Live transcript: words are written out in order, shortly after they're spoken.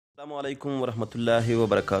السلام علیکم ورحمت الله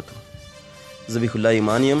وبرکاتو. ذبیح الله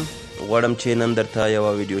ایمان یم. غواړم چې نن درته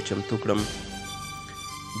یوه ویډیو چمتو کړم.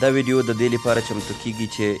 دا ویډیو د دې لپاره چمتو کیږي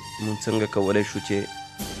چې موږ څنګه کولی شو چې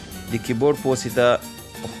د کیبورډ په واسطه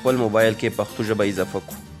خپل موبایل کې پښتو ژبه اضافه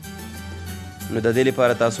کړو. نو د دې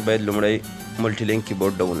لپاره تاسو باید لومړی ملټي لینک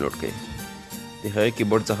کیبورډ ډاونلوډ کړئ. د هغې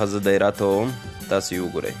کیبورډ څخه زه دایره توم، تاسو یې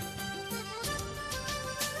وګورئ.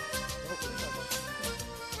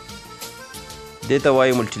 دې ته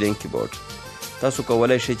وایي ملټي لینک کیبورډ. تاسو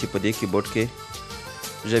کولی شئ چې په دې کیبورډ کې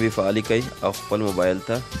ژبې فعالي کړئ او خپل موبایل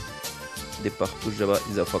ته د پښتو ژبه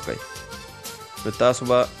اضافه کړئ. نو تاسو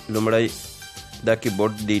به لومړی دا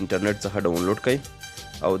کیبورډ د انټرنیټ څخه ډاونلوډ کړئ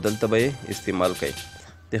او دلته به یې استعمال کړئ.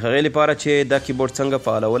 د هغې لپاره چې دا کیبورډ څنګه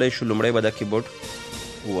فعالولی شو، لومړی به دا کیبورډ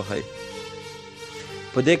ووهئ.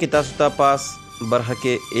 په دې کې تاسو ته پاس برخه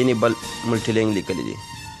کې انیبل ملټي لینک لیکلی دی.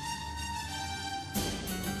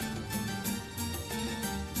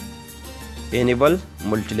 انیبل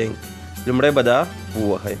ملټي لینک لومړی به دا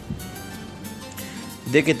ووهئ.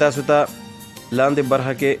 دې کې تاسو ته لاندې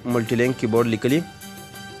برخه کې ملټي لینک کیبورډ لیکلی،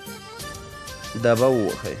 دا به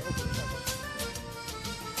ووهئ.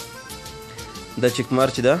 دا چکمار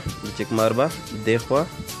چې ده، د چکمار به دې خوا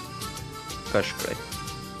کش کړئ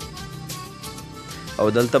او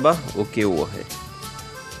دلته به اوکې ووهئ.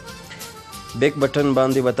 بیک بټن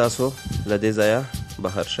باندې به تاسو له دې ځایه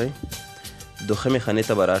بهر شئ. دوخمې خانې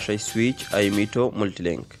ته به راشئ، سویچ آی میټو ملټي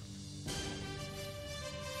لینک.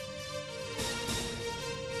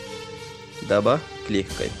 دا به کلیک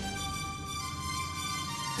کړئ.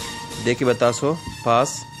 دې کې به تاسو پاس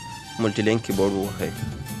ملټي لینک کیبورډ ووهئ.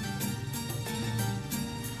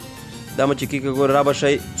 دا مو چې کلیک وکړئ را به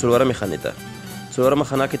شئ څلورمې خانې ته. څلورمه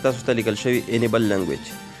خانه کې تاسو ته لیکل شوي انیبل لنګویج.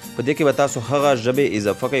 په دې کې به تاسو هغه ژبې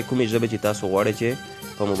اضافه کړئ کومې ژبې چې تاسو غواړئ چې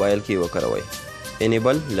په موبایل کې یې وکاروئ.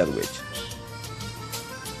 انیبل لنګویج.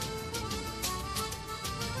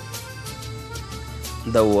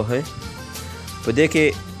 دا ووهئ. په دې کې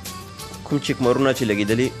کوم چکمرونه چې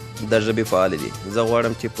لګېدلي دا ژبې فعالې دي. زه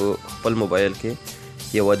غواړم چې په خپل موبایل کې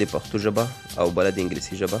یوه د پښتو ژبه او بله د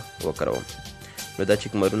انګلیسي ژبه وکاروم. نو دا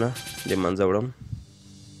چکمرونه د منځه وړم.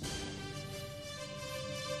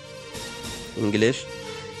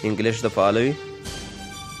 انګلیش د فعالوي.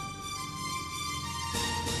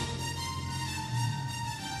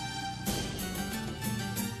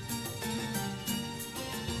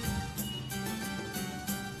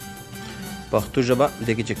 پښتو ژبه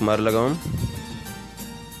دې کې چکمار لګوم.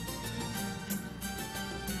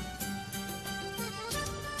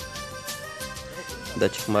 دا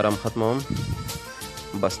چکمار هم ختموم.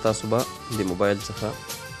 بس تاسو به د موبایل څخه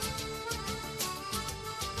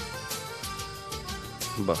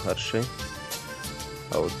بهر شئ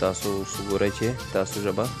او تاسو وګورئ چې تاسو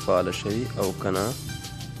ژبه فعاله شوي او که نه.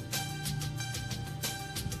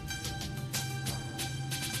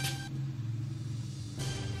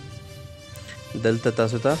 دلته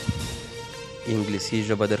تاسو ته انګلیسي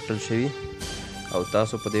ژبه درکړل شوي او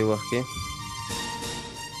تاسو په دې وخت کې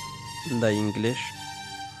دا انګلیش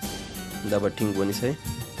دا به ټینګ ونیسئ.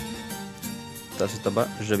 تاسو ته به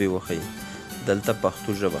ژبې وښیي. دلته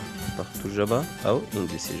پښتو ژبه او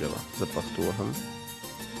انګلیسي ژبه. زه پښتو وهم،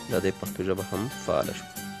 دا د پښتو ژبه هم فعاله شوه.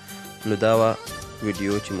 نو دا وه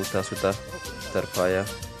ویډیو چې موږ تاسو ته تر پایه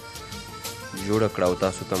جوړه کړه او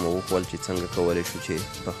تاسو ته مو وښول چې څنګه کولی شو چې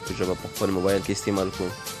پښتو ژبه په خپل موبایل کې استعمال کړو.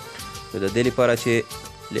 نو د دې لپاره چې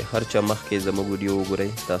له هر چا مخکې زموږ ویډیو وګورئ،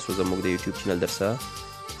 تاسو زموږ د یوټیوب چینل درسره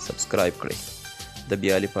سبسکرایب کړئ. د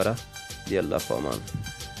بیا لپاره دی الله په امان.